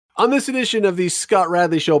On this edition of the Scott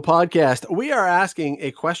Radley Show podcast, we are asking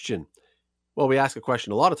a question. Well, we ask a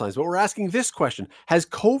question a lot of times, but we're asking this question. Has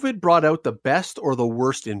COVID brought out the best or the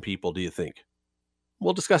worst in people, do you think?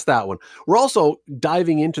 We'll discuss that one. We're also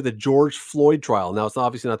diving into the George Floyd trial. Now, it's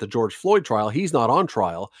obviously not the George Floyd trial. He's not on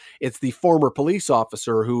trial. It's the former police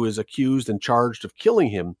officer who is accused and charged of killing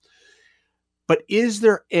him. But is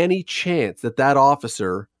there any chance that that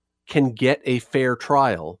officer can get a fair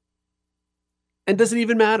trial? And does it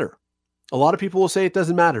even matter? A lot of people will say it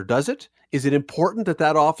doesn't matter. Does it? Is it important that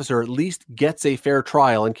that officer at least gets a fair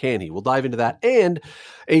trial, and can he? We'll dive into that. And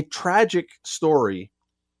a tragic story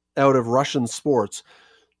out of Russian sports.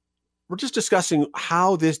 We're just discussing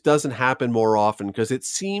how this doesn't happen more often, because it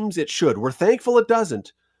seems it should. We're thankful it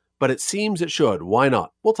doesn't, but it seems it should. Why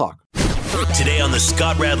not? We'll talk. Today on the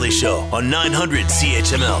Scott Radley Show on 900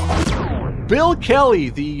 CHML. Bill Kelly,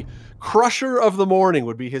 the Crusher of the Morning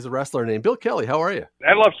would be his wrestler name. Bill Kelly, how are you?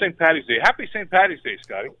 I love St. Paddy's Day. Happy St. Paddy's Day,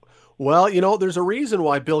 Scotty. Well, you know, there's a reason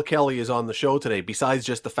why Bill Kelly is on the show today, besides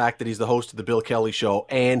just the fact that he's the host of the Bill Kelly Show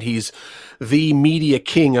and he's the media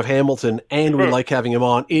king of Hamilton, and we like having him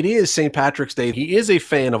on. It is St. Patrick's Day. He is a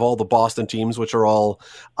fan of all the Boston teams, which are all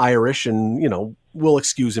Irish, and, you know, we'll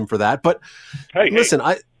excuse him for that. But listen,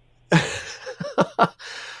 I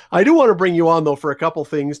do want to bring you on, though, for a couple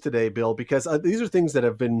things today, Bill, because these are things that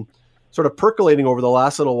have been sort of percolating over the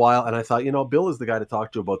last little while, and I thought, you know, Bill is the guy to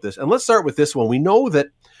talk to about this. And let's start with this one. We know that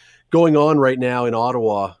going on right now in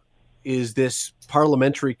Ottawa is this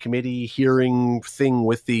parliamentary committee hearing thing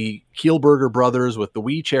with the Kielburger brothers, with the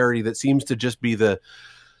We Charity, that seems to just be the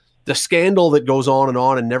scandal that goes on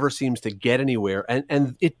and never seems to get anywhere.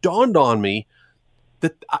 And it dawned on me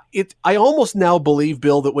that I almost now believe,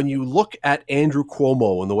 Bill, that when you look at Andrew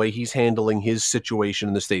Cuomo and the way he's handling his situation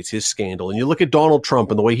in the States, his scandal, and you look at Donald Trump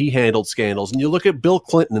and the way he handled scandals, and you look at Bill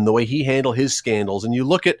Clinton and the way he handled his scandals, and you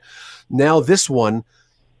look at now this one,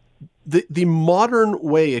 the modern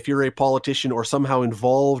way, if you're a politician or somehow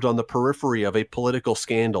involved on the periphery of a political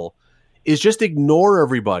scandal, is just ignore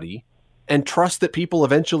everybody and trust that people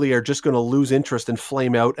eventually are just going to lose interest and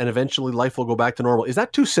flame out, and eventually life will go back to normal. Is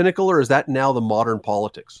that too cynical, or is that now the modern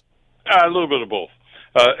politics? A little bit of both.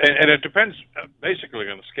 And it depends basically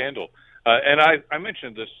on the scandal. And I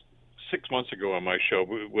mentioned this 6 months ago on my show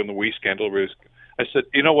when the We scandal was. I said,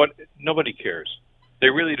 you know what? Nobody cares. They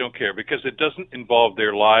really don't care, because it doesn't involve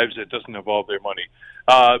their lives. It doesn't involve their money.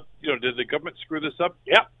 Did the government screw this up?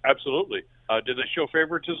 Yeah, absolutely. Did they show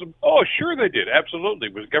favoritism? Oh, sure they did. Absolutely.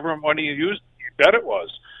 Was government money used? You bet it was.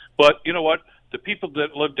 But you know what? The people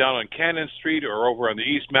that live down on Cannon Street or over on the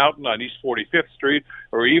East Mountain on East 45th Street,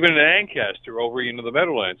 or even in Ancaster over into the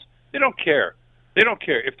Meadowlands, they don't care. They don't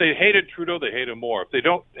care. If they hated Trudeau, they hate him more. If they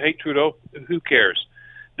don't hate Trudeau, who cares?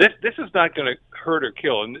 This is not going to hurt or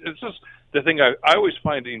kill. And this is the thing I always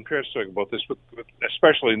find interesting about this,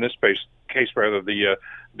 especially in this case,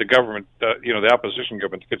 the government, the opposition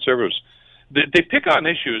government, the Conservatives. They pick on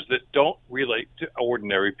issues that don't relate to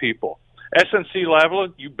ordinary people. SNC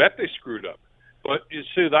Lavalin, you bet they screwed up, but you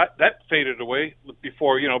see that faded away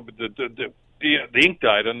before the ink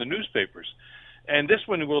died on the newspapers, and this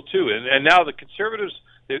one will too. And now the Conservatives,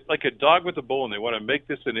 they're like a dog with a bone. They want to make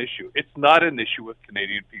this an issue. It's not an issue with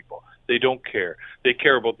Canadian people. They don't care. They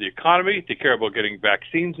care about the economy. They care about getting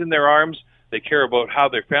vaccines in their arms. They care about how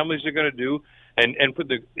their families are going to do. And for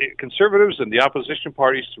the Conservatives and the opposition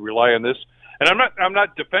parties to rely on this. And I'm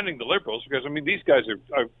not defending the Liberals, because I mean these guys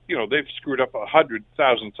are they've screwed up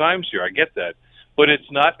 100,000 times here. I get that, but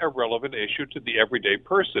it's not a relevant issue to the everyday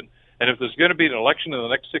person. And if there's going to be an election in the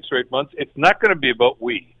next 6 or 8 months, it's not going to be about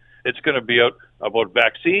we. It's going to be about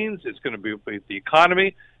vaccines. It's going to be about the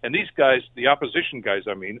economy. And these guys, the opposition guys,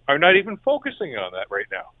 are not even focusing on that right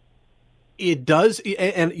now. It does,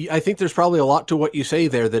 and I think there's probably a lot to what you say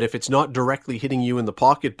there, that if it's not directly hitting you in the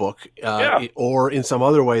pocketbook or in some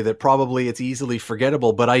other way, that probably it's easily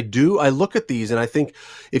forgettable. But I look at these, and I think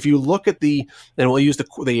if you look at and we'll use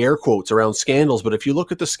the air quotes around scandals, but if you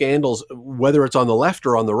look at the scandals, whether it's on the left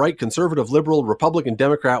or on the right, Conservative, Liberal, Republican,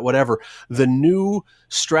 Democrat, whatever, the new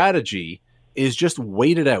strategy is just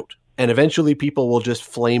wait it out, and eventually people will just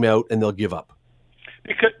flame out and they'll give up.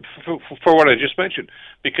 Because for what I just mentioned,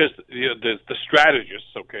 because the strategists,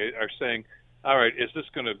 are saying, all right, is this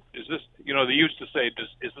they used to say,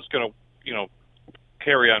 is this going to,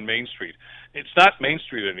 carry on Main Street? It's not Main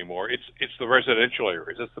Street anymore. It's the residential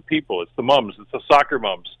areas. It's the people. It's the mums. It's the soccer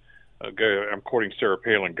mums. I'm quoting Sarah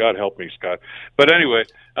Palin. God help me, Scott. But anyway,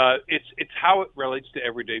 it's how it relates to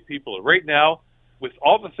everyday people. And right now, with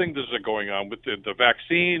all the things that are going on with the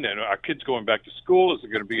vaccine and our kids going back to school, is there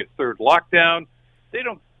going to be a third lockdown? They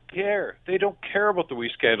don't care. They don't care about the WE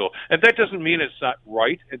scandal. And that doesn't mean it's not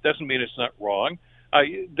right. It doesn't mean it's not wrong.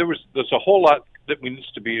 There's a whole lot that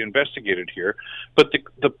needs to be investigated here. But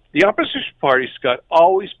the opposition party, Scott,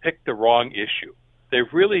 always pick the wrong issue. They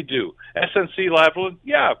really do. SNC-Lavalin,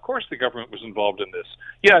 yeah, of course the government was involved in this.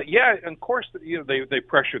 Yeah, and of course they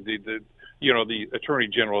pressured the Attorney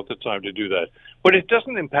General at the time to do that. But it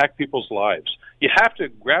doesn't impact people's lives. You have to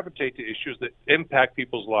gravitate to issues that impact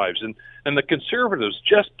people's lives, and the Conservatives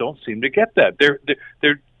just don't seem to get that.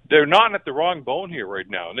 They're not at the wrong bone here right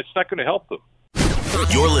now, and it's not going to help them.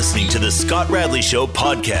 You're listening to the Scott Radley Show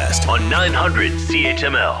podcast on 900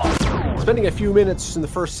 CHML. Spending a few minutes in the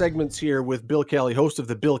first segments here with Bill Kelly, host of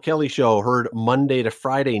the Bill Kelly Show, heard Monday to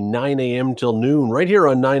Friday, 9 a.m. till noon, right here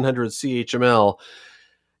on 900 CHML.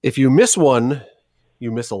 If you miss one,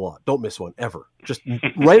 you miss a lot. Don't miss one, ever. Just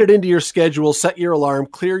write it into your schedule, set your alarm,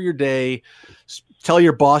 clear your day, tell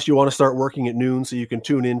your boss you want to start working at noon so you can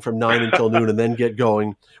tune in from 9 until noon and then get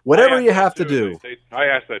going. Whatever you have to do. I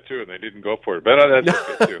asked that too, and they didn't go for it. But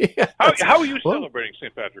that's okay too. Yeah, how are you celebrating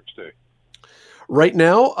St. Patrick's Day? Right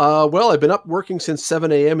now, I've been up working since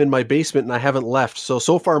 7 a.m. in my basement, and I haven't left.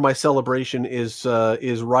 So far, my celebration is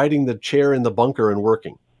riding the chair in the bunker and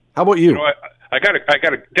working. How about you? I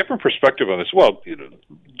got a different perspective on this. Well,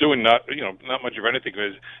 doing not much of anything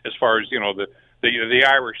as far as the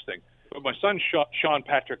Irish thing. But my son Sean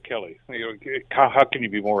Patrick Kelly. How can you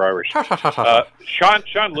be more Irish?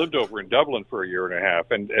 Sean lived over in Dublin for a year and a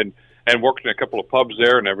half, and worked in a couple of pubs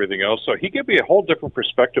there and everything else. So he gave me a whole different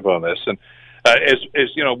perspective on this. And as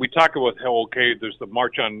we talk about how there's the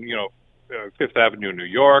march on Fifth Avenue in New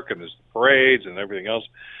York, and there's the parades and everything else.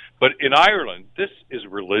 But in Ireland, this is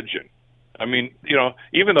religion. I mean,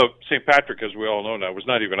 even though St. Patrick, as we all know now, was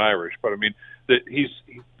not even Irish, but I mean, he's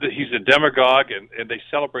a demagogue, and they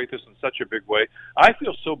celebrate this in such a big way. I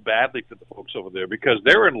feel so badly for the folks over there because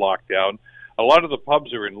they're in lockdown. A lot of the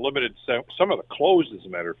pubs are in limited. Some of the closed, as a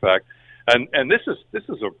matter of fact. And this is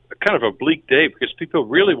a kind of a bleak day because people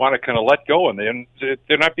really want to kind of let go, and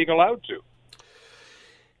they're not being allowed to.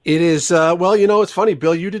 It is, it's funny,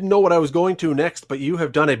 Bill, you didn't know what I was going to next, but you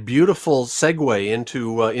have done a beautiful segue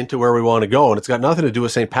into where we want to go. And it's got nothing to do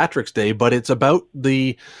with St. Patrick's Day, but it's about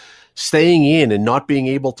the staying in and not being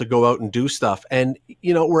able to go out and do stuff. And,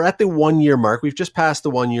 we're at the 1 year mark. We've just passed the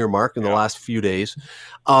 1 year mark in the last few days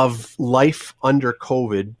of life under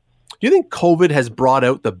COVID. Do you think COVID has brought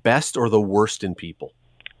out the best or the worst in people?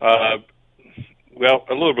 Well,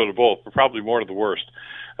 a little bit of both, but probably more of the worst.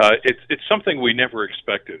 It's something we never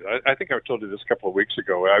expected. I think I told you this a couple of weeks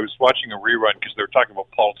ago. I was watching a rerun because they were talking about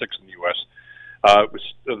politics in the U.S. It was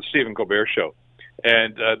the Stephen Colbert show.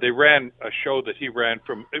 And they ran a show that he ran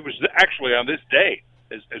from, it was actually on this day,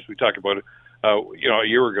 as we talked about it, a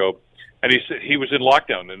year ago. And he said he was in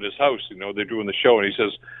lockdown in his house. They're doing the show, and he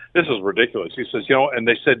says, "This is ridiculous." He says, and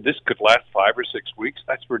they said this could last 5 or 6 weeks.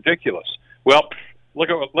 That's ridiculous. Well, look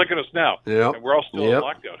at us now. Yep. And we're all still in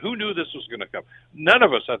lockdown. Who knew this was going to come? None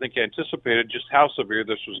of us, I think, anticipated just how severe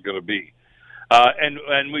this was going to be.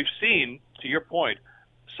 And we've seen, to your point,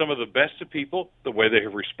 some of the best of people, the way they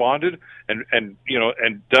have responded and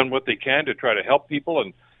done what they can to try to help people,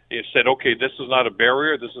 and it said, okay, this is not a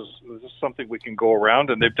barrier. This is something we can go around,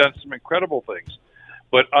 and they've done some incredible things.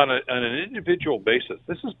 But on an individual basis,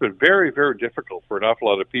 this has been very, very difficult for an awful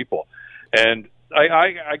lot of people. And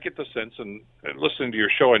I get the sense, and listening to your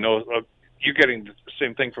show, I know you're getting the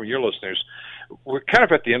same thing from your listeners. We're kind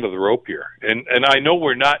of at the end of the rope here. And I know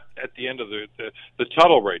we're not at the end of the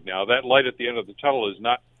tunnel right now. That light at the end of the tunnel is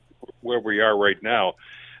not where we are right now.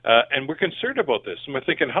 And we're concerned about this. And we're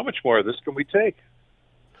thinking, how much more of this can we take?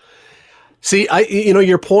 See,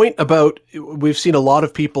 your point about we've seen a lot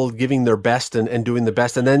of people giving their best and doing the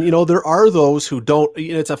best. And then, there are those who don't.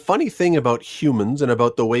 It's a funny thing about humans and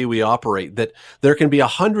about the way we operate that there can be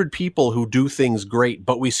 100 people who do things great,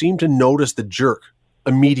 but we seem to notice the jerk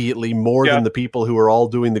immediately more than the people who are all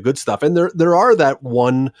doing the good stuff. And there are that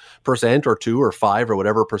 1% or 2 or 5 or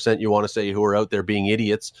whatever percent you want to say who are out there being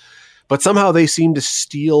idiots. But somehow they seem to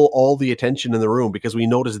steal all the attention in the room because we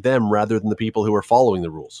notice them rather than the people who are following the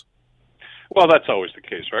rules. Well, that's always the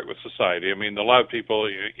case, right, with society. I mean, a lot of people,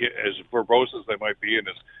 as verbose as they might be and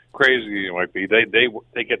as crazy as they might be,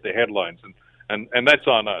 they get the headlines, and that's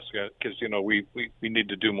on us because we need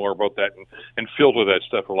to do more about that and filter that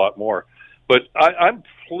stuff a lot more. But I'm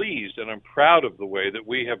pleased and I'm proud of the way that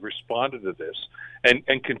we have responded to this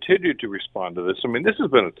and continue to respond to this. I mean, this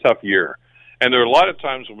has been a tough year, and there are a lot of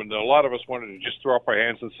times when a lot of us wanted to just throw up our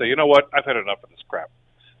hands and say, you know what, I've had enough of this crap.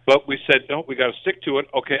 But we said, no, we got to stick to it.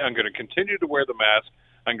 Okay, I'm going to continue to wear the mask.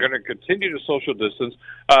 I'm going to continue to social distance.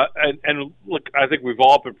 And look, I think we've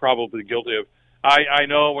all been probably guilty I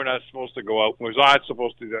know we're not supposed to go out. We're not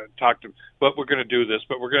supposed to talk to, but we're going to do this,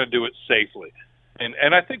 but we're going to do it safely.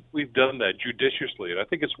 And I think we've done that judiciously, and I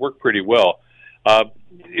think it's worked pretty well.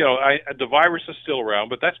 The virus is still around,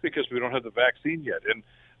 but that's because we don't have the vaccine yet. And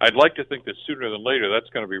I'd like to think that sooner than later that's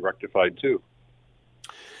going to be rectified too.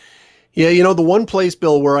 Yeah, the one place,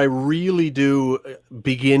 Bill, where I really do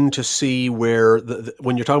begin to see where,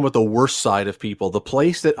 when you're talking about the worst side of people, the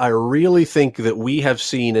place that I really think that we have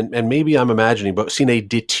seen, and maybe I'm imagining, but seen a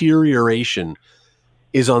deterioration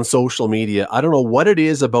is on social media. I don't know what it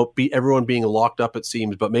is about everyone being locked up, it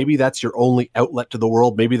seems, but maybe that's your only outlet to the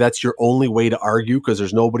world. Maybe that's your only way to argue because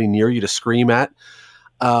there's nobody near you to scream at.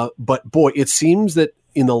 But boy, it seems that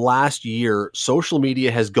in the last year, social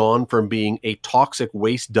media has gone from being a toxic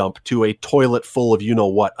waste dump to a toilet full of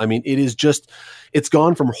you-know-what. I mean, it's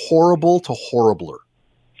gone from horrible to horribler.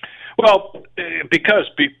 Well,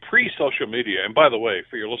 because pre-social media, and by the way,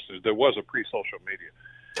 for your listeners, there was a pre-social media.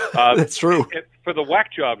 That's true. For the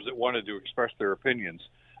whack jobs that wanted to express their opinions,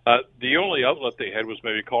 the only outlet they had was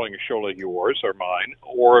maybe calling a show like yours or mine,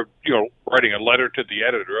 or writing a letter to the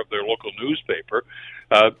editor of their local newspaper.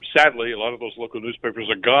 Sadly, a lot of those local newspapers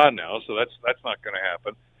are gone now, so that's not going to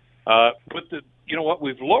happen. But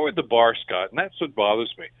we've lowered the bar, Scott, and that's what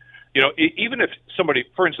bothers me. Even if somebody,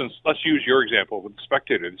 for instance, let's use your example with the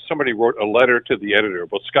Spectator. Somebody wrote a letter to the editor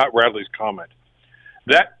about Scott Radley's comment.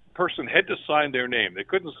 That person had to sign their name. They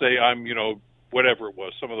couldn't say, I'm, whatever it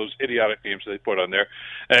was, some of those idiotic names they put on there.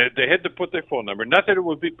 They had to put their phone number. Not that it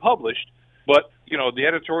would be published, but, the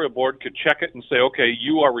editorial board could check it and say, okay,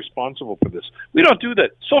 you are responsible for this. We don't do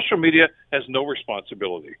that. Social media has no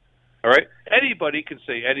responsibility. All right? Anybody can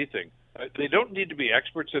say anything. They don't need to be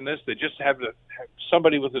experts in this. They just have to have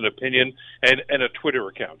somebody with an opinion and a Twitter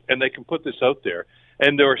account, and they can put this out there.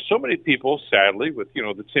 And there are so many people, sadly, with,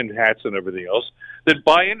 the tin hats and everything else, that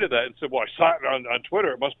buy into that and say, well, I saw it on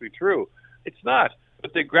Twitter. It must be true. It's not,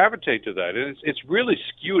 but they gravitate to that. And it's really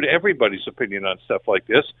skewed everybody's opinion on stuff like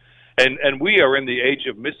this. And we are in the age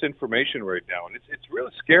of misinformation right now, and it's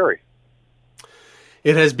really scary.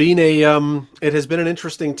 It has been an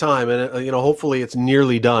interesting time, and hopefully it's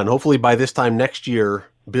nearly done. Hopefully by this time next year,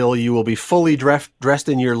 Bill, you will be fully dressed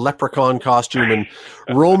in your leprechaun costume and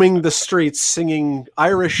roaming the streets singing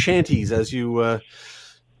Irish shanties as you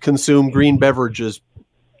consume green beverages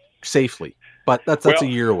safely. But that's a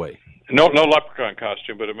year away. No leprechaun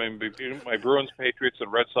costume, but I mean, my Bruins, Patriots,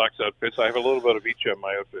 and Red Sox outfits. I have a little bit of each on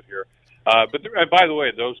my outfit here. But by the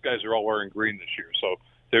way, those guys are all wearing green this year, so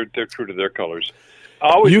they're true to their colors.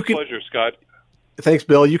 Always a pleasure, Scott. Thanks,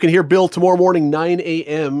 Bill. You can hear Bill tomorrow morning, 9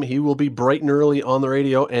 a.m. He will be bright and early on the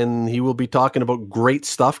radio, and he will be talking about great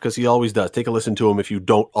stuff because he always does. Take a listen to him if you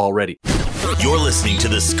don't already. You're listening to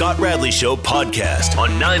the Scott Radley Show podcast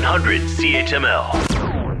on 900 CHML.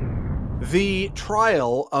 The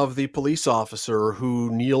trial of the police officer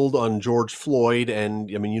who kneeled on George Floyd, and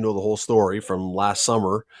I mean, the whole story from last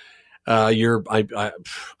summer.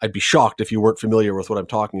 I'd be shocked if you weren't familiar with what I'm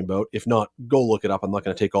talking about. If not, go look it up. I'm not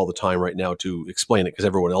going to take all the time right now to explain it because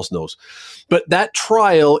everyone else knows. But that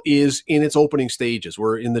trial is in its opening stages.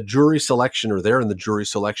 We're in the jury selection, or they're in the jury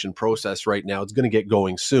selection process right now. It's going to get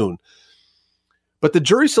going soon. But the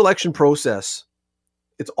jury selection process,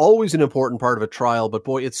 it's always an important part of a trial, but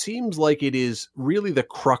boy, it seems like it is really the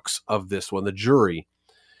crux of this one, the jury,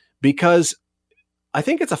 because I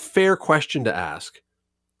think it's a fair question to ask.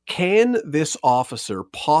 Can this officer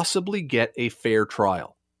possibly get a fair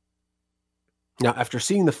trial? Now, after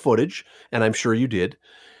seeing the footage, and I'm sure you did,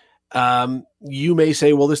 you may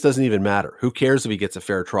say, well, this doesn't even matter. Who cares if he gets a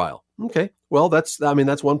fair trial? Okay, well, that's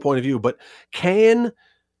one point of view, but can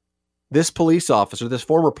this police officer, this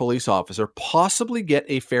former police officer, possibly get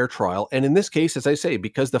a fair trial? And in this case, as I say,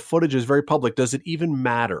 because the footage is very public, does it even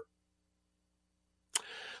matter?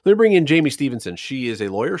 Let me bring in Jaime Stephenson. She is a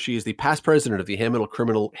lawyer. She is the past president of the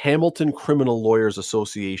Hamilton Criminal Lawyers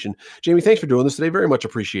Association. Jaime, thanks for doing this today. Very much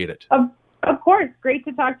appreciate it. Of course. Great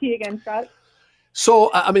to talk to you again, Scott. So,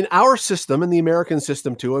 our system and the American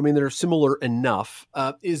system too, they're similar enough,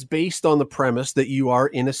 is based on the premise that you are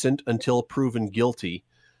innocent until proven guilty.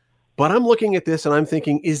 But I'm looking at this and I'm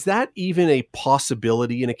thinking, is that even a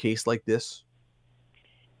possibility in a case like this?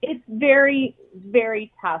 It's very,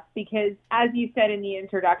 very tough because, as you said in the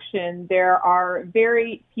introduction, there are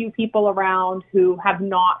very few people around who have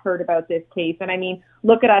not heard about this case. And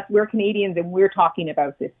look at us, we're Canadians and we're talking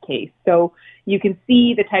about this case. So you can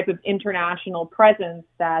see the type of international presence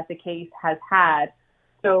that the case has had.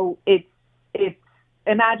 So it's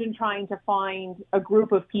imagine trying to find a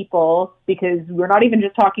group of people, because we're not even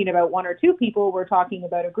just talking about one or two people, we're talking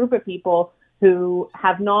about a group of people who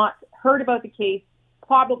have not heard about the case,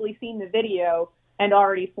 probably seen the video and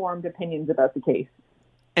already formed opinions about the case.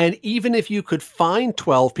 And even if you could find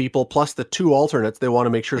 12 people plus the 2 alternates they want to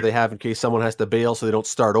make sure they have in case someone has to bail so they don't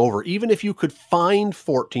start over, even if you could find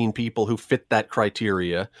 14 people who fit that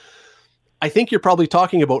criteria, I think you're probably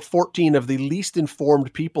talking about 14 of the least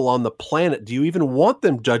informed people on the planet. Do you even want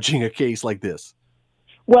them judging a case like this?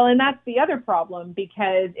 Well, and that's the other problem,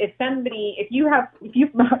 because if you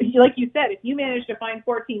like you said, if you manage to find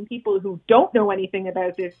 14 people who don't know anything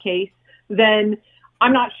about this case, then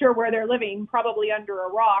I'm not sure where they're living, probably under a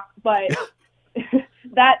rock, but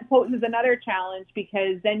that poses another challenge,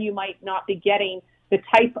 because then you might not be getting the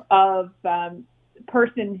type of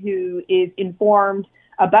person who is informed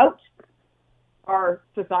about our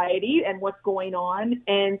society and what's going on.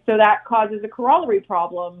 And so that causes a corollary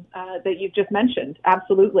problem that you've just mentioned.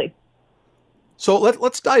 Absolutely. So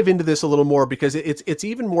let's dive into this a little more, because it's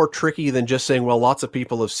even more tricky than just saying, well, lots of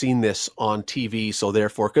people have seen this on TV, so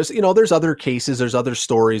therefore, because, there's other cases, there's other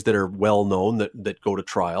stories that are well known that go to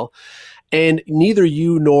trial. And neither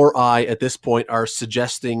you nor I at this point are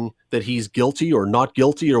suggesting that he's guilty or not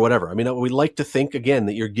guilty or whatever. I mean, we like to think, again,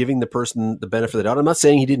 that you're giving the person the benefit of the doubt. I'm not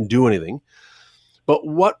saying he didn't do anything, but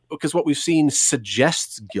because what we've seen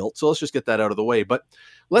suggests guilt. So let's just get that out of the way. But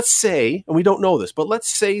let's say, and we don't know this, but let's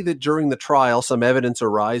say that during the trial, some evidence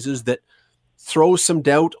arises that throws some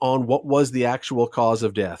doubt on what was the actual cause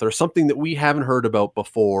of death, or something that we haven't heard about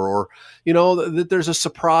before, or, that there's a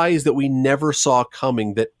surprise that we never saw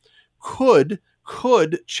coming that could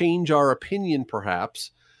change our opinion,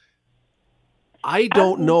 perhaps. I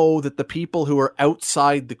don't know that the people who are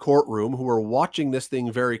outside the courtroom, who are watching this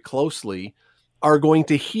thing very closely, are going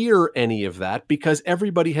to hear any of that, because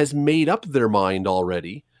everybody has made up their mind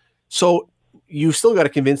already. So you've still got to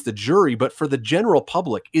convince the jury, but for the general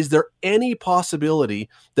public, is there any possibility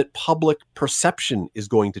that public perception is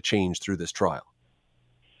going to change through this trial?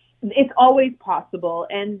 It's always possible.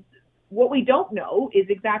 And what we don't know is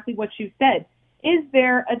exactly what you said. Is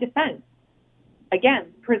there a defense?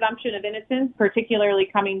 Again, presumption of innocence, particularly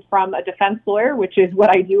coming from a defense lawyer, which is what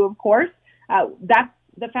I do, of course. That's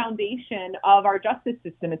the foundation of our justice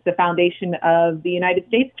system. It's the foundation of the United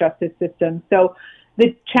States justice system. So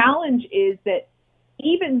the challenge is that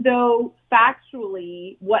even though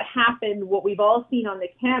factually what happened, what we've all seen on the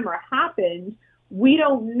camera happened, we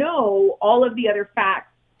don't know all of the other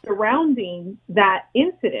facts surrounding that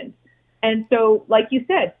incident. And so, like you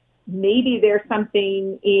said, maybe there's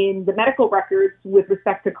something in the medical records with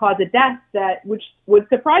respect to cause of death which would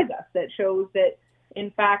surprise us, that shows that,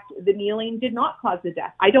 in fact, the kneeling did not cause the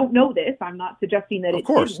death. I don't know this. I'm not suggesting that it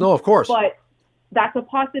didn't. Of course. But that's a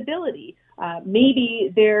possibility.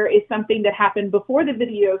 Maybe there is something that happened before the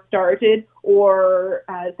video started, or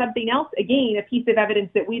something else, again, a piece of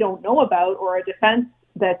evidence that we don't know about, or a defense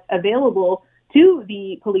that's available to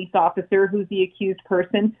the police officer who's the accused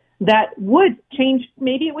person, that would change.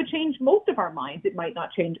 Maybe it would change most of our minds. It might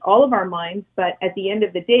not change all of our minds, but at the end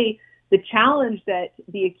of the day, the challenge that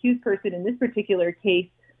the accused person in this particular case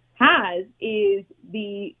has is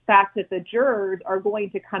the fact that the jurors are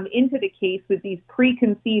going to come into the case with these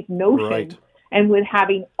preconceived notions, right, and with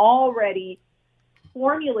having already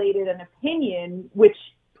formulated an opinion, which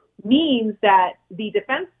means that the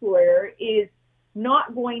defense lawyer is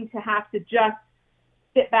not going to have to just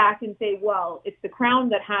sit back and say, well, it's the Crown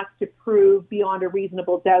that has to prove beyond a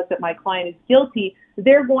reasonable doubt that my client is guilty.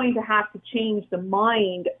 They're going to have to change the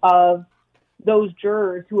mind of those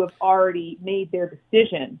jurors who have already made their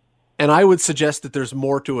decision. And I would suggest that there's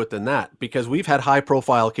more to it than that, because we've had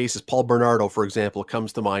high-profile cases. Paul Bernardo, for example,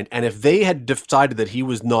 comes to mind. And if they had decided that he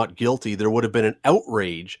was not guilty, there would have been an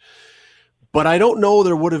outrage. But I don't know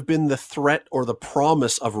there would have been the threat or the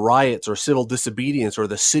promise of riots or civil disobedience or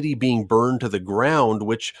the city being burned to the ground,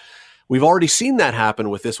 which we've already seen that happen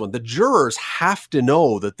with this one. The jurors have to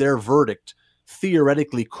know that their verdict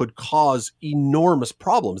theoretically could cause enormous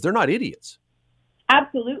problems. They're not idiots.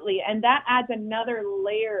 Absolutely. And that adds another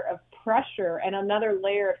layer of pressure and another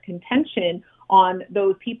layer of contention on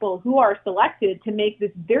those people who are selected to make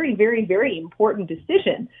this very, very, very important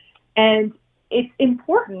decision. And it's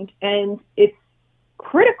important and it's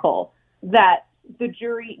critical that the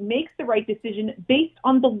jury makes the right decision based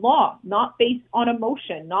on the law, not based on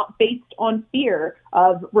emotion, not based on fear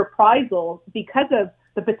of reprisal because of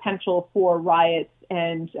the potential for riots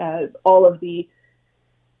and all of the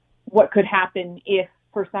what could happen if,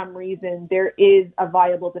 for some reason, there is a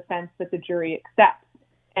viable defense that the jury accepts.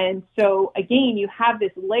 And so, again, you have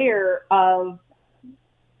this layer of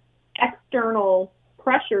external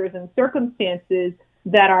pressures and circumstances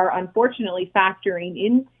that are unfortunately factoring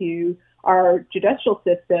into our judicial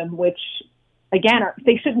system, which, again,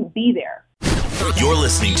 they shouldn't be there. You're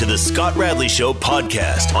listening to the Scott Radley Show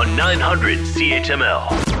podcast on 900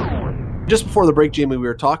 CHML. Just before the break, Jamie, we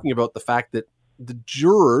were talking about the fact that the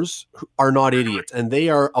jurors are not idiots, and they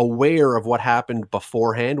are aware of what happened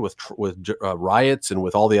beforehand with riots and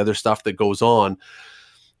with all the other stuff that goes on.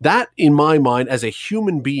 That, in my mind, as a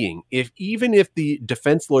human being, even if the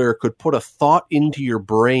defense lawyer could put a thought into your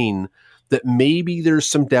brain that maybe there's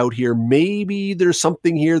some doubt here, maybe there's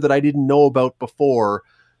something here that I didn't know about before,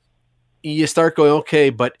 you start going,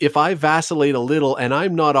 okay, but if I vacillate a little and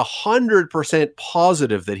I'm not 100%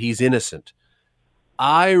 positive that he's innocent,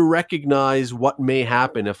 I recognize what may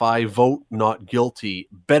happen if I vote not guilty.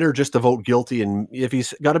 Better just to vote guilty. And if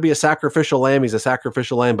he's got to be a sacrificial lamb, he's a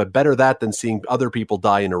sacrificial lamb, but better that than seeing other people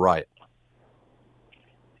die in a riot.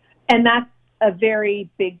 And that's a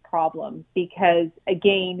very big problem because,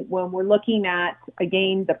 again, when we're looking at,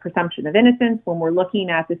 the presumption of innocence, when we're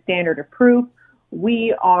looking at the standard of proof,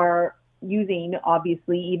 we are using,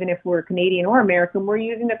 obviously, even if we're Canadian or American, we're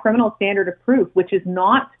using the criminal standard of proof, which is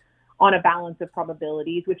not on a balance of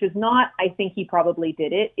probabilities, which is not, I think he probably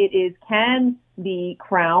did it. It is, can the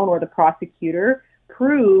Crown or the prosecutor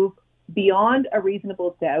prove beyond a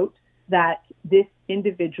reasonable doubt that this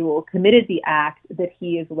individual committed the act that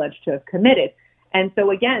he is alleged to have committed? And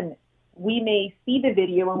so again, we may see the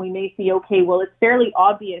video and we may see, okay, well, it's fairly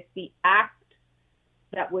obvious the act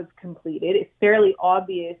that was completed. It's fairly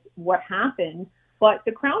obvious what happened. But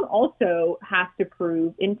the Crown also has to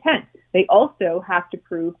prove intent. They also have to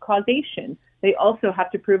prove causation. They also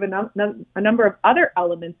have to prove a number of other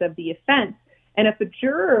elements of the offense. And if a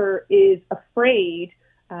juror is afraid,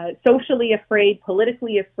 socially afraid,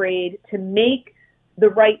 politically afraid to make the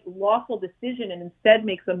right lawful decision and instead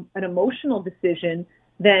makes an emotional decision,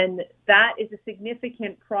 then that is a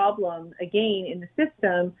significant problem, again, in the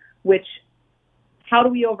system, which how do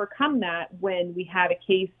we overcome that when we have a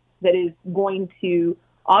case that is going to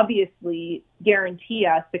obviously guarantee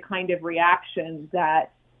us the kind of reaction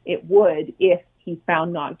that it would if he's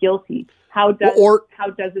found not guilty? How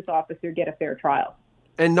does this officer get a fair trial?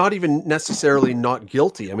 And not even necessarily not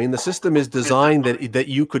guilty. I mean, the system is designed that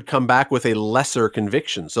you could come back with a lesser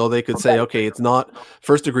conviction. So they could say, okay, it's not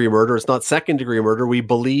first-degree murder, it's not second-degree murder. We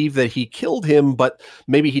believe that he killed him, but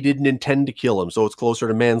maybe he didn't intend to kill him. So it's closer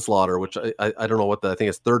to manslaughter, which I don't know what I think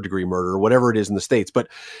it's third-degree murder or whatever it is in the States. But,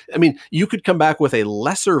 I mean, you could come back with a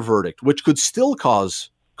lesser verdict, which could still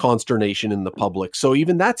cause consternation in the public. So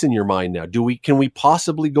even that's in your mind now. Can we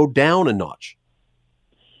possibly go down a notch?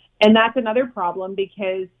 And that's another problem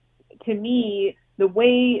because, to me, the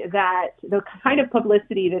way that the kind of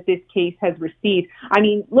publicity that this case has received, I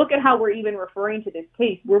mean, look at how we're even referring to this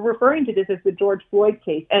case. We're referring to this as the George Floyd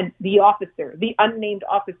case and the officer, the unnamed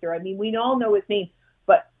officer. I mean, we all know his name,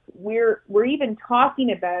 but we're even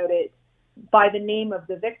talking about it by the name of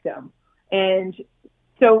the victim. And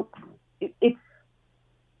so it's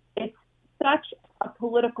such a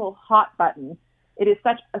political hot button. It is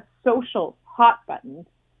such a social hot button.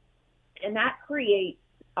 And that creates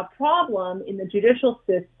a problem in the judicial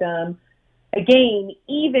system. Again,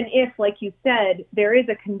 even if, like you said, there is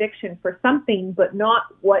a conviction for something, but not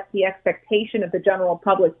what the expectation of the general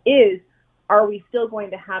public is, are we still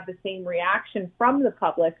going to have the same reaction from the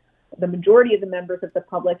public, the majority of the members of the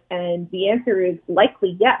public? And the answer is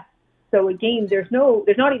likely yes. So again, there's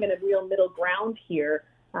not even a real middle ground here.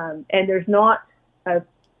 And there's nothing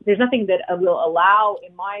that will allow,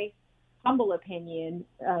 in my humble opinion,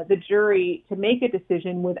 the jury to make a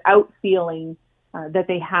decision without feeling that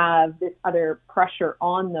they have this other pressure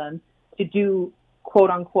on them to do,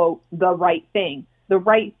 quote unquote, the right thing. The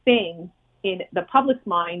right thing in the public's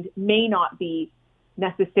mind may not be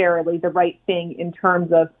necessarily the right thing in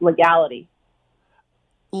terms of legality.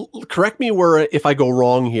 Correct me if I go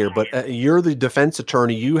wrong here, but you're the defense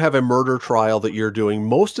attorney. You have a murder trial that you're doing.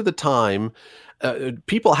 Most of the time,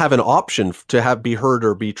 people have an option to be heard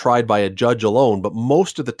or be tried by a judge alone, but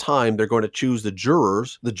most of the time they're going to choose the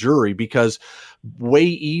jury, because way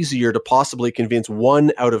easier to possibly convince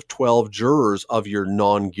 1 out of 12 jurors of your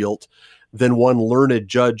non-guilt than one learned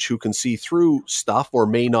judge who can see through stuff or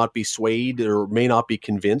may not be swayed or may not be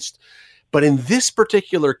convinced. But in this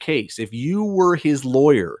particular case, if you were his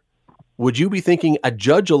lawyer, would you be thinking a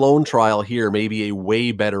judge alone trial here may be a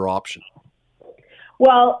way better option?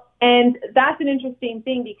 Well, and that's an interesting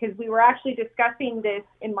thing because we were actually discussing this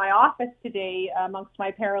in my office today amongst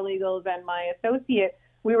my paralegals and my associate.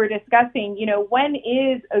 We were discussing, when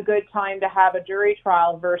is a good time to have a jury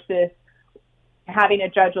trial versus having a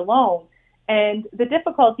judge alone? And the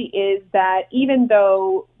difficulty is that even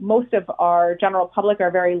though most of our general public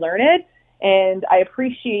are very learned, and I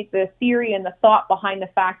appreciate the theory and the thought behind the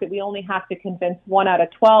fact that we only have to convince 1 out of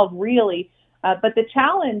 12, really, But the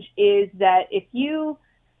challenge is that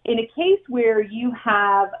in a case where you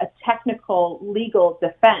have a technical legal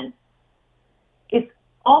defense, it's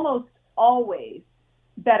almost always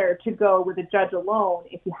better to go with a judge alone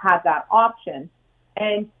if you have that option.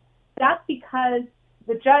 And that's because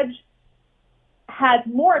the judge has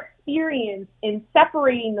more experience in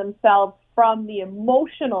separating themselves from the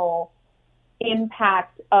emotional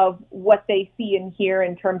impact of what they see and hear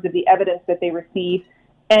in terms of the evidence that they receive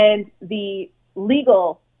and the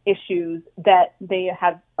legal issues that they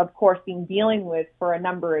have, of course, been dealing with for a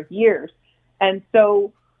number of years. And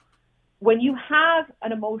so when you have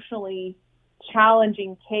an emotionally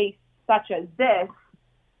challenging case such as this,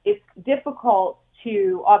 it's difficult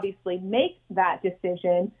to obviously make that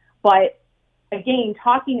decision. But again,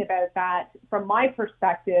 talking about that from my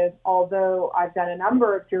perspective, although I've done a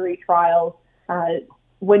number of jury trials,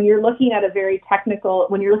 when you're looking at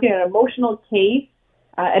when you're looking at an emotional case,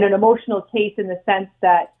 and an emotional case in the sense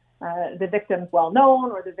that the victim's well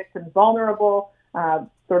known or the victim's vulnerable,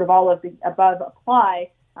 sort of all of the above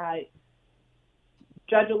apply,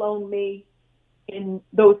 judge alone may, in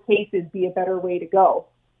those cases, be a better way to go.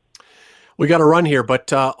 We got to run here, but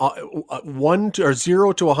 0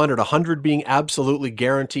 to 100, 100 being absolutely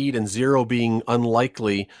guaranteed and 0 being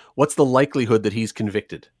unlikely. What's the likelihood that he's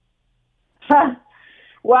convicted?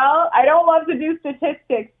 Well, I don't love to do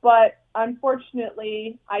statistics, but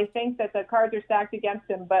unfortunately, I think that the cards are stacked against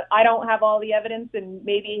him. But I don't have all the evidence, and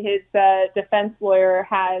maybe his defense lawyer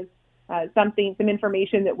has some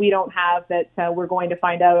information that we don't have that we're going to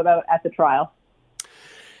find out about at the trial.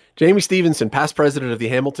 Jaime Stephenson, past president of the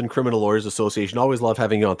Hamilton Criminal Lawyers Association. Always love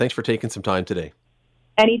having you on. Thanks for taking some time today.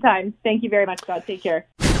 Anytime. Thank you very much, Scott. Take care.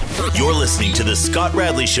 You're listening to the Scott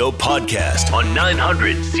Radley Show podcast on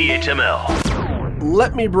 900 CHML.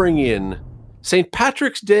 Let me bring in St.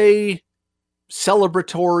 Patrick's Day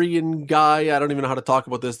celebratorian guy. I don't even know how to talk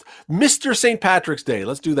about this. Mr. St. Patrick's Day.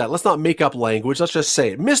 Let's do that. Let's not make up language. Let's just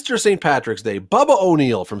say it. Mr. St. Patrick's Day. Bubba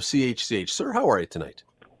O'Neil from CHCH. Sir, how are you tonight?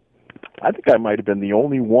 I think I might have been the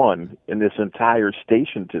only one in this entire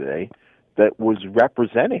station today that was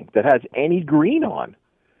representing, that has any green on.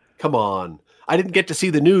 Come on. I didn't get to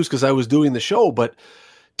see the news because I was doing the show, but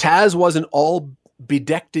Taz wasn't all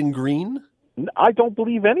bedecked in green? I don't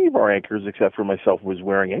believe any of our anchors, except for myself, was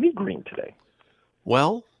wearing any green today.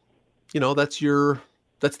 Well, that's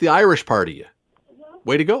the Irish part of you.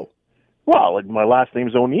 Way to go. Well, my last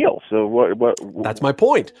name's O'Neil, so what? That's my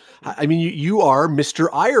point. I mean, you are Mr.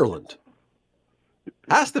 Ireland.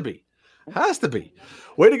 Has to be.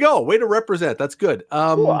 Way to go. Way to represent. That's good.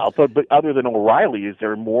 Well, but other than O'Reilly, is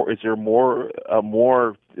there a more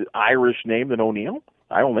Irish name than O'Neil?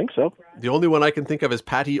 I don't think so. The only one I can think of is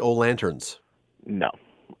Patty O'Lanterns. No.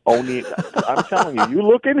 O'Neil. I'm telling you, you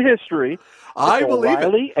look in history. I believe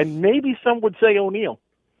O'Reilly, it. And maybe some would say O'Neil.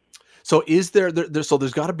 So is there so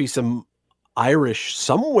there's got to be some Irish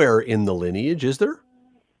somewhere in the lineage, is there?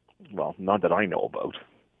 Well, not that I know about.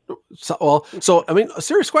 So I mean, a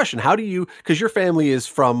serious question. How do you, because your family is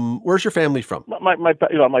from, where's your family from?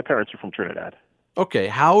 My parents are from Trinidad. Okay.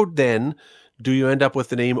 How then do you end up with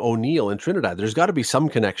the name O'Neil in Trinidad? There's got to be some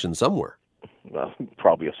connection somewhere. Well,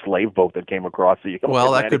 probably a slave boat that came across the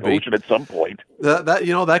Atlantic Ocean at some point.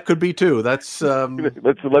 That could be too. That's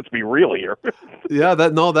let's be real here. Yeah,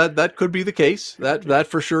 that could be the case. That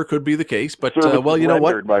for sure could be the case. But well, you know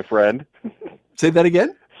what, my friend. Say that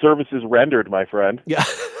again. Services rendered, my friend. Yeah.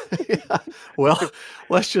 Yeah. Well,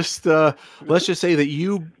 let's just say that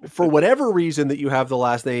you, for whatever reason that you have the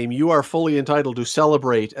last name, you are fully entitled to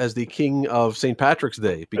celebrate as the king of St. Patrick's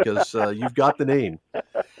Day because you've got the name.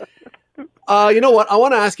 You know what? I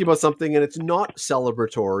want to ask you about something, and it's not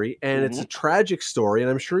celebratory, and it's a tragic story.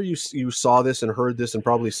 And I'm sure you saw this and heard this and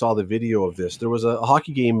probably saw the video of this. There was a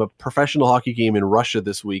professional hockey game in Russia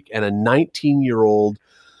this week, and a 19-year-old,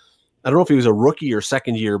 I don't know if he was a rookie or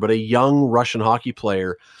second year, but a young Russian hockey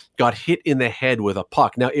player got hit in the head with a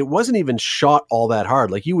puck. Now, it wasn't even shot all that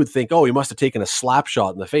hard. Like you would think, oh, he must have taken a slap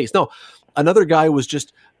shot in the face. No, another guy was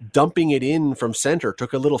just dumping it in from center,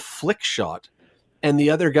 took a little flick shot. And the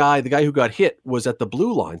other guy, the guy who got hit, was at the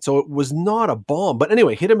blue line. So it was not a bomb. But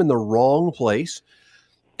anyway, hit him in the wrong place.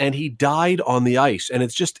 And he died on the ice. And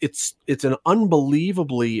it's an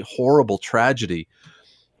unbelievably horrible tragedy.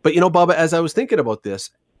 But, Bubba, as I was thinking about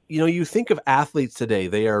this, you think of athletes today.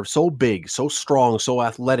 They are so big, so strong, so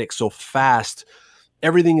athletic, so fast.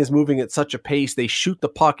 Everything is moving at such a pace. They shoot the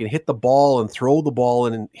puck and hit the ball and throw the ball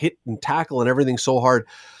and hit and tackle and everything so hard.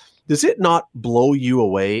 Does it not blow you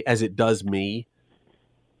away as it does me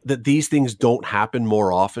that these things don't happen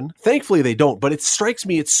more often? Thankfully they don't, but it strikes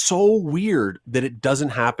me it's so weird that it doesn't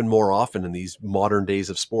happen more often in these modern days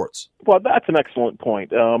of sports. Well, that's an excellent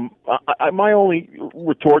point. My only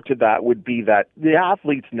retort to that would be that the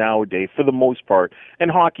athletes nowadays, for the most part, and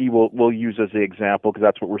hockey we'll use as the example because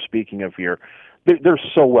that's what we're speaking of here, they're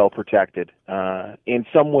so well protected. In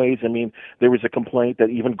some ways, I mean, there was a complaint that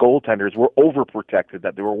even goaltenders were overprotected,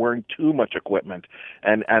 that they were wearing too much equipment,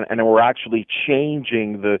 and were actually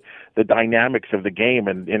changing the dynamics of the game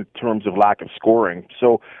in terms of lack of scoring.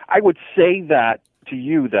 So I would say that to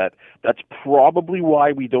you that's probably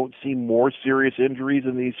why we don't see more serious injuries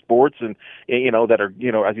in these sports, and that are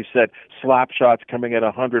as you said, slap shots coming at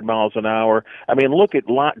 100 miles an hour. I mean, look at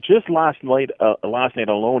just last night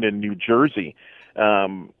alone in New Jersey.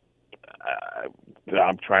 I'm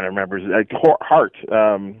trying to remember Hart.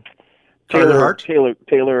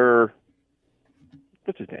 Taylor.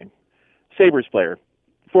 What's his name? Sabres player,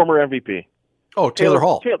 former MVP. Oh, Taylor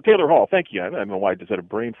Hall. Taylor Hall. Thank you. I don't know why I just had a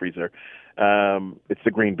brain freeze there. It's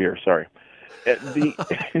the green beer. Sorry.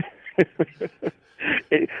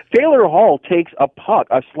 Taylor Hall takes a puck,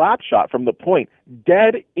 a slap shot from the point,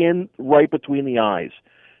 dead in right between the eyes.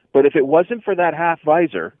 But if it wasn't for that half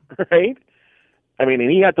visor, right? I mean, and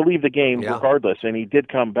he had to leave the game regardless, and he did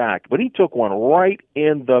come back. But he took one right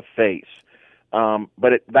in the face.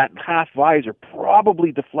 But that half visor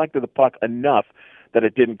probably deflected the puck enough that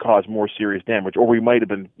it didn't cause more serious damage, or we might have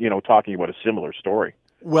been, talking about a similar story.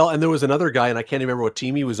 Well, and there was another guy, and I can't remember what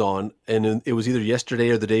team he was on, and it was either yesterday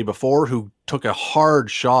or the day before, who took a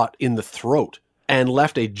hard shot in the throat and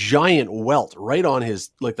left a giant welt right on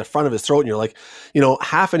his, like the front of his throat. And you're like,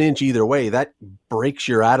 half an inch either way, that breaks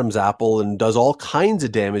your Adam's apple and does all kinds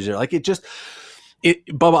of damage. Like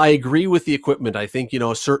Bubba, I agree with the equipment. I think,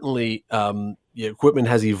 certainly the equipment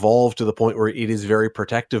has evolved to the point where it is very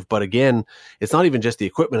protective. But again, it's not even just the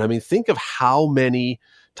equipment. I mean, think of how many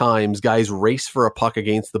times guys race for a puck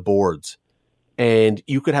against the boards, and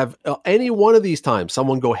you could have any one of these times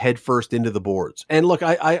someone go head first into the boards. And look,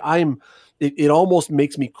 it almost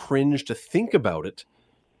makes me cringe to think about it.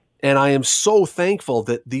 And I am so thankful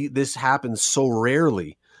that this happens so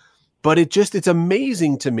rarely. But it's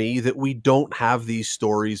amazing to me that we don't have these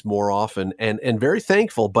stories more often, and very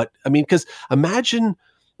thankful. But I mean, because imagine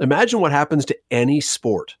what happens to any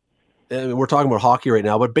sport. We're talking about hockey right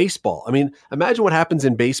now, but baseball. I mean, imagine what happens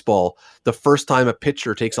in baseball the first time a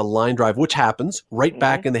pitcher takes a line drive, which happens right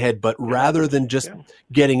back in the head. But rather than just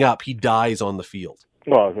getting up, he dies on the field.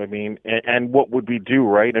 Well, I mean, and what would we do,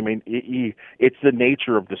 right? I mean, it's the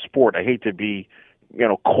nature of the sport. I hate to be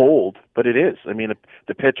cold, but it is. I mean,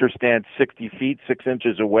 the pitcher stands 60 feet, 6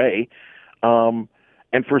 inches away.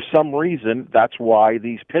 And for some reason, that's why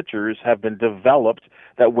these pitchers have been developed,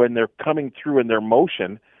 that when they're coming through in their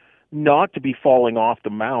motion, not to be falling off the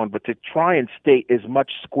mound, but to try and stay as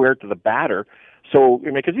much square to the batter. So, I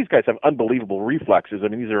mean, because these guys have unbelievable reflexes. I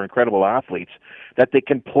mean, these are incredible athletes, that they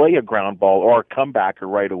can play a ground ball or a comebacker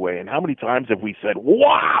right away. And how many times have we said,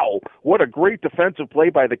 wow, what a great defensive play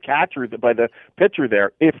by the pitcher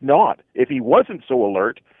there. If he wasn't so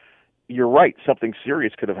alert, you're right, something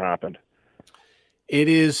serious could have happened. It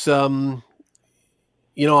is, I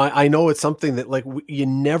know it's something that you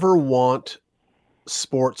never want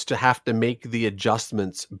sports to have to make the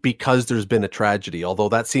adjustments because there's been a tragedy, although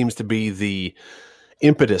that seems to be the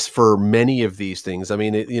impetus for many of these things. I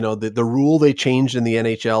mean, the rule they changed in the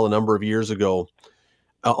NHL a number of years ago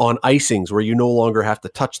on icings, where you no longer have to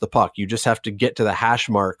touch the puck. You just have to get to the hash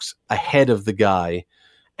marks ahead of the guy,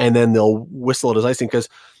 and then they'll whistle it as icing, because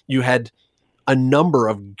you had a number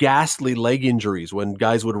of ghastly leg injuries when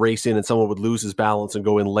guys would race in and someone would lose his balance and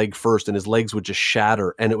go in leg first and his legs would just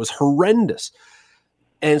shatter, and it was horrendous.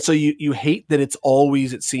 And so you hate that it's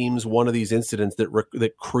always, it seems, one of these incidents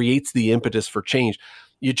that creates the impetus for change.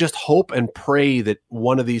 You just hope and pray that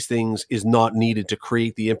one of these things is not needed to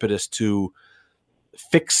create the impetus to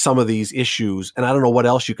fix some of these issues. And I don't know what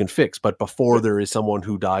else you can fix, but before there is someone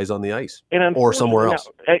who dies on the ice or somewhere else.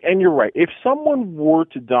 And you're right. If someone were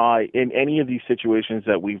to die in any of these situations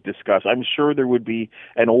that we've discussed, I'm sure there would be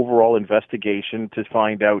an overall investigation to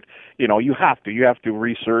find out, you have to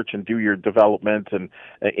research and do your development and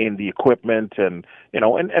in the equipment and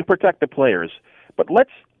protect the players. But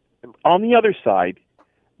on the other side,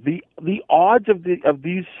 the odds of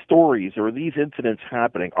these stories or these incidents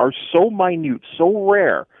happening are so minute, so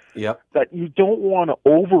rare, that you don't want to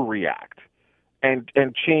overreact and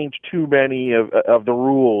change too many of the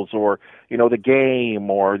rules or the game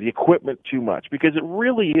or the equipment too much, because it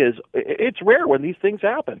really is, it's rare when these things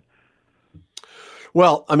happen.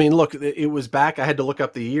 Well, I mean, look, it was back. I had to look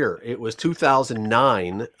up the year. It was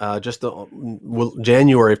 2009,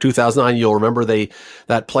 January of 2009. You'll remember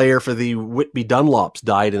that player for the Whitby Dunlops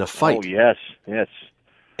died in a fight. Oh, yes, yes.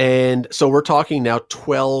 And so we're talking now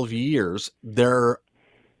 12 years. There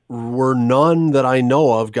were none that I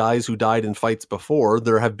know of, guys who died in fights before.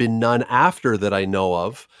 There have been none after that I know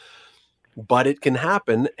of, but it can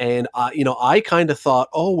happen. And, I kind of thought,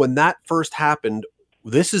 when that first happened,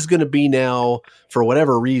 this is going to be now for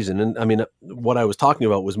whatever reason. And I mean, what I was talking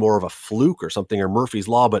about was more of a fluke or something, or Murphy's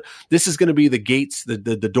Law, but this is going to be the gates, the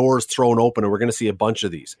doors thrown open, and we're going to see a bunch of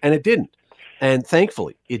these. And it didn't. And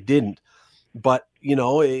thankfully it didn't. But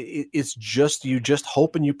it's just, you just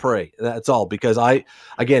hope and you pray. That's all. Because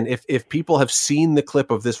if people have seen the clip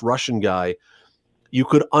of this Russian guy, you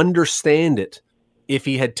could understand it if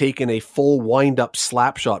he had taken a full wind-up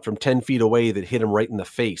slap shot from 10 feet away that hit him right in the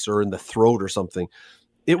face or in the throat or something.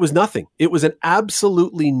 It was nothing. It was an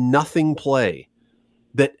absolutely nothing play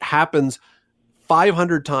that happens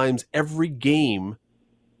 500 times every game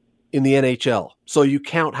in the NHL. So you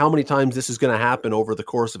count how many times this is going to happen over the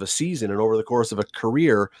course of a season and over the course of a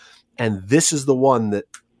career, and this is the one that,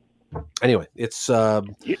 anyway, it's...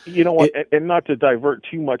 you know what, and not to divert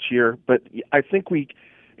too much here, but I think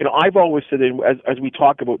I've always said, as we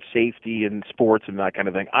talk about safety in sports and that kind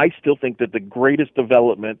of thing, I still think that the greatest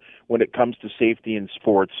development when it comes to safety in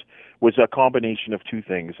sports was a combination of two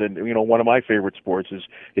things. And, one of my favorite sports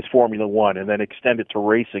is Formula One, and then extend it to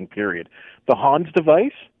racing, period. The Hans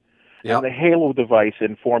device and the Halo device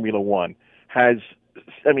in Formula One has,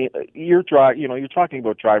 you're talking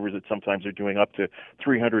about drivers that sometimes are doing up to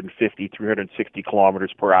 350, 360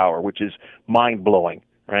 kilometers per hour, which is mind-blowing,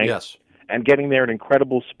 right? Yes. And getting there at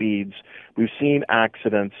incredible speeds. We've seen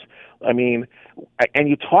accidents. I mean, and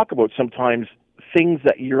you talk about sometimes things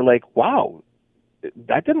that you're like, wow,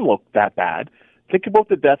 that didn't look that bad. Think about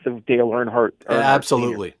the death of Dale Earnhardt.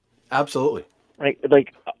 Absolutely. Absolutely. Right?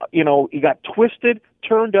 Like, he got twisted,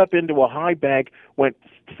 turned up into a high bank, went,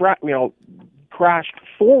 crashed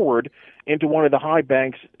forward into one of the high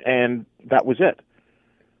banks, and that was it.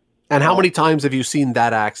 And how many times have you seen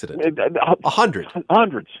that accident? 100.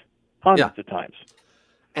 Hundreds of times.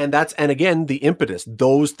 And again, the impetus,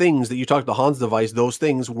 those things that you talked, the Hans device, those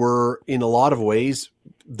things were in a lot of ways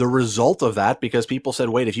the result of that, because people said,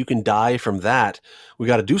 wait, if you can die from that, we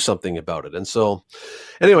got to do something about it. And so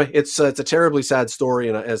anyway, it's a terribly sad story.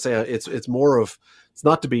 And I say it's more of, it's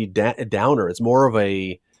not to be a downer. It's more of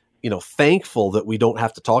a, thankful that we don't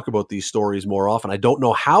have to talk about these stories more often. I don't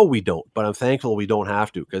know how we don't, but I'm thankful we don't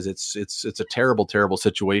have to, because it's a terrible, terrible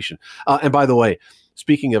situation. And by the way,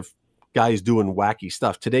 speaking of guys doing wacky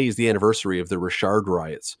stuff, today is the anniversary of the Richard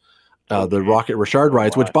riots, the Rocket Richard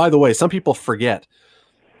riots, which, by the way, some people forget.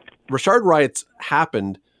 Richard riots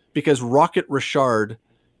happened because Rocket Richard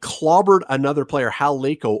clobbered another player, Hal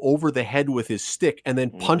Lako, over the head with his stick and then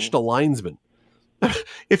punched a linesman.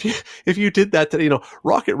 If you did that today,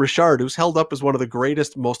 Rocket Richard, who's held up as one of the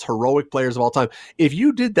greatest, most heroic players of all time, if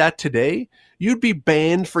you did that today, you'd be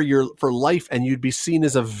banned for life, and you'd be seen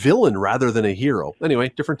as a villain rather than a hero.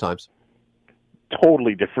 Anyway, different times.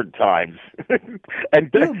 Totally different times. And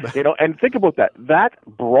and think about that. That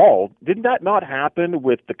brawl, didn't that not happen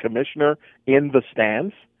with the commissioner in the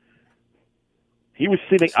stands? He was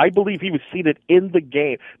sitting, I believe he was seated in the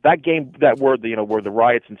game. That game where the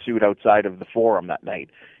riots ensued outside of the Forum that night.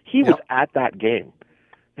 He was at that game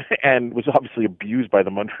and was obviously abused by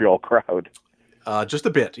the Montreal crowd. Just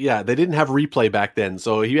a bit. Yeah, they didn't have replay back then,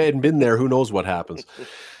 so he hadn't been there. Who knows what happens?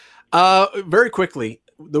 Very quickly,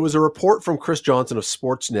 there was a report from Chris Johnson of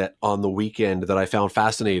Sportsnet on the weekend that I found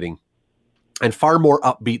fascinating and far more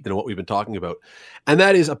upbeat than what we've been talking about. And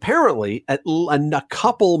that is apparently a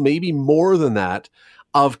couple, maybe more than that,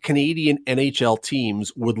 of Canadian NHL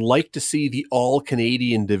teams would like to see the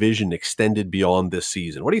all-Canadian division extended beyond this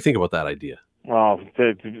season. What do you think about that idea? Well,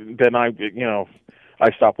 then I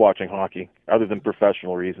stopped watching hockey, other than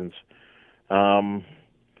professional reasons.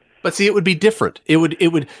 But see, it would be different. It would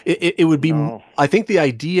be. No. I think the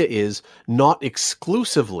idea is not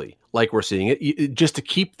exclusively like we're seeing it, just to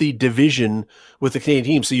keep the division with the Canadian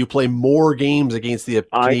team, so you play more games against the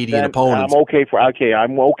Canadian opponents. I'm okay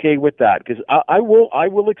with that, because I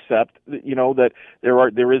will accept that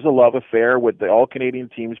there is a love affair with the all Canadian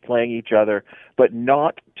teams playing each other, but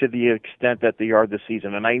not to the extent that they are this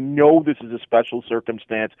season. And I know this is a special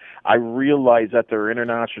circumstance. I realize that there are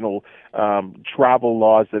international travel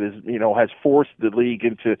laws that has forced the league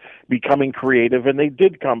into becoming creative, and they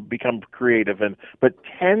did become creative, but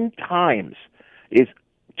 10 times is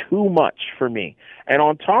too much for me. And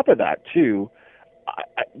on top of that, too,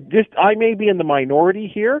 I may be in the minority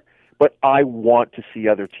here, but I want to see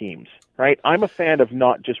other teams. Right? I'm a fan of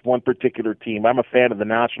not just one particular team. I'm a fan of the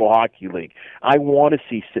National Hockey League. I want to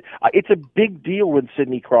see. It's a big deal when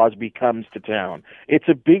Sidney Crosby comes to town. It's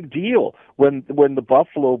a big deal when the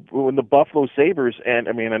Buffalo Sabres, and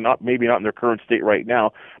I mean, and not maybe not in their current state right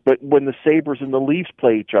now, but when the Sabres and the Leafs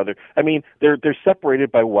play each other. I mean, they're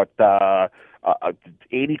separated by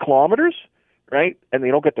 80 kilometers. Right, and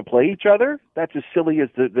they don't get to play each other. That's as silly as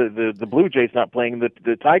the Blue Jays not playing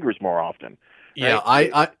the Tigers more often. Yeah,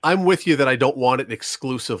 right? I'm with you that I don't want it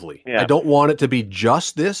exclusively. Yeah. I don't want it to be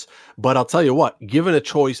just this, but I'll tell you what, given a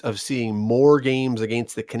choice of seeing more games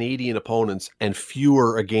against the Canadian opponents and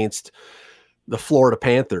fewer against the Florida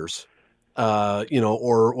Panthers,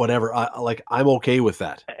 or whatever, I'm okay with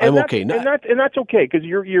that. And that's okay, because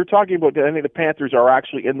you're talking about, I think the Panthers are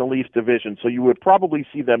actually in the Leafs division, so you would probably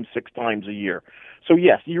see them 6 times a year. So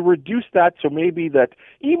yes, you reduce that, so maybe that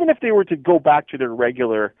even if they were to go back to their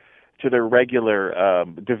regular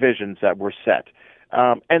divisions that were set,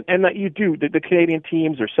 and that you do the Canadian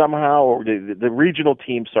teams or somehow, or the regional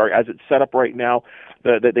teams, as it's set up right now,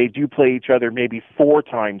 that they do play each other maybe 4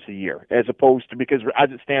 times a year, as opposed to, because as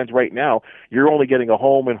it stands right now, you're only getting a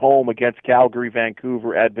home and home against Calgary,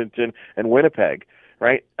 Vancouver, Edmonton, and Winnipeg.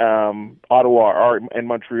 Right, Ottawa and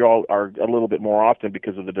Montreal are a little bit more often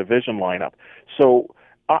because of the division lineup. So,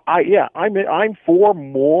 I'm for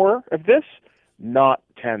more of this. Not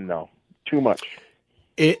 10, though. Too much.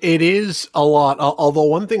 It is a lot. Although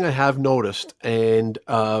one thing I have noticed, and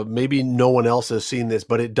maybe no one else has seen this,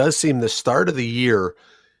 but it does seem the start of the year,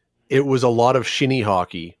 it was a lot of shinny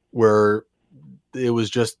hockey where it was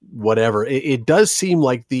just whatever. It does seem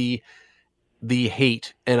like the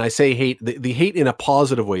hate, and I say hate, the hate in a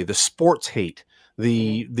positive way, the sports hate,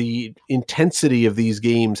 the intensity of these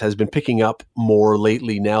games has been picking up more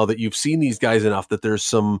lately now that you've seen these guys enough that there's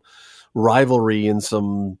some rivalry and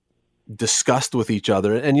some disgust with each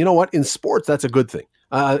other. And you know what? In sports, that's a good thing.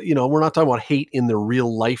 We're not talking about hate in the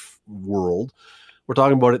real life world. We're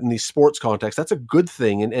talking about it in these sports contexts. That's a good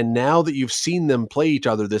thing. And now that you've seen them play each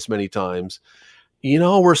other this many times,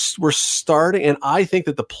 we're starting. And I think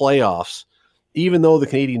that the playoffs, even though the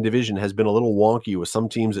Canadian division has been a little wonky with some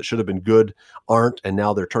teams that should have been good aren't, and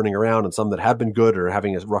now they're turning around, and some that have been good or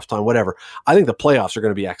having a rough time, whatever, I think the playoffs are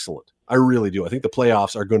going to be excellent. I really do. I think the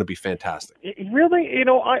playoffs are going to be fantastic. Really?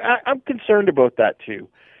 I'm concerned about that too.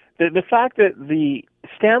 The fact that the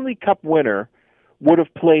Stanley Cup winner would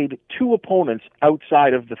have played 2 opponents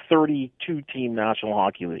outside of the 32-team National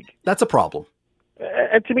Hockey League. That's a problem.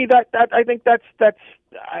 And to me, that I think that's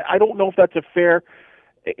I don't know if that's a fair,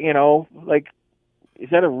 is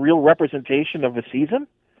that a real representation of a season?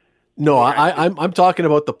 No, I'm talking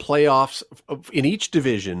about the playoffs in each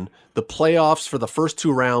division, the playoffs for the first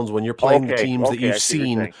 2 rounds when you're playing the teams that you've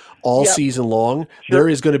seen all season long. Sure. There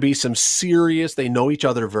is going to be some serious, they know each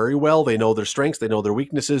other very well. They know their strengths. They know their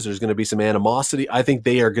weaknesses. There's going to be some animosity. I think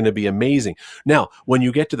they are going to be amazing. Now, when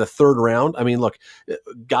you get to the 3rd round, I mean, look,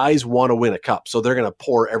 guys want to win a cup, so they're going to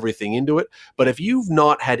pour everything into it. But if you've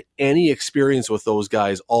not had any experience with those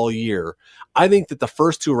guys all year, I think that the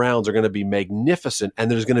first 2 rounds are going to be magnificent, and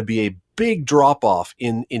there's going to be a big drop-off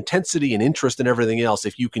in intensity and interest and everything else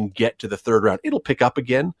if you can get to the 3rd round. It'll pick up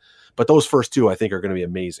again, but those first 2, I think, are going to be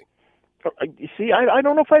amazing. You see, I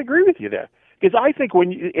don't know if I agree with you there, because I think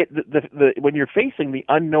when you're facing the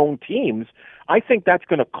unknown teams, I think that's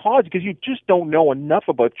going to cause, because you just don't know enough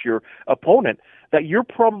about your opponent, that you're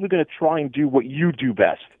probably going to try and do what you do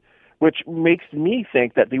best, which makes me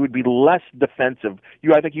think that they would be less defensive.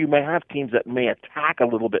 I think you may have teams that may attack a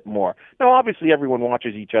little bit more. Now, obviously, everyone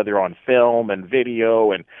watches each other on film and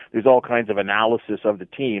video, and there's all kinds of analysis of the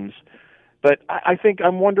teams. But I think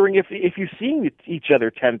I'm wondering if you've seen each other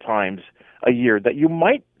 10 times a year, that you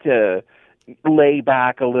might lay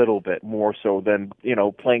back a little bit more so than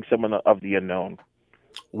playing someone of the unknown.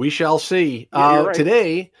 We shall see. Yeah, right.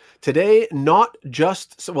 Today,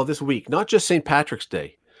 this week, not just St. Patrick's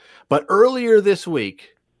Day, but earlier this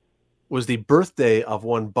week was the birthday of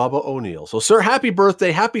one Bubba O'Neil. So, sir, happy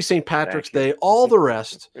birthday, happy St. Patrick's Day, all the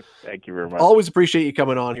rest. Thank you very much. Always appreciate you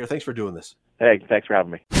coming on here. Thanks for doing this. Hey, thanks for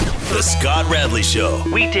having me. The Scott Radley Show,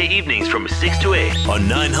 weekday evenings from 6 to 8 on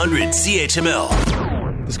 900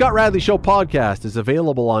 CHML. The Scott Radley Show podcast is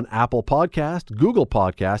available on Apple Podcast, Google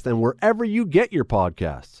Podcast, and wherever you get your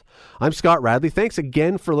podcasts. I'm Scott Radley. Thanks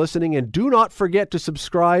again for listening, and do not forget to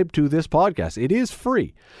subscribe to this podcast. It is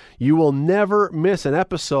free. You will never miss an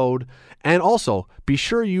episode, and also be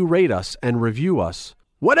sure you rate us and review us.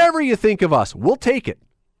 Whatever you think of us, we'll take it.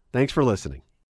 Thanks for listening.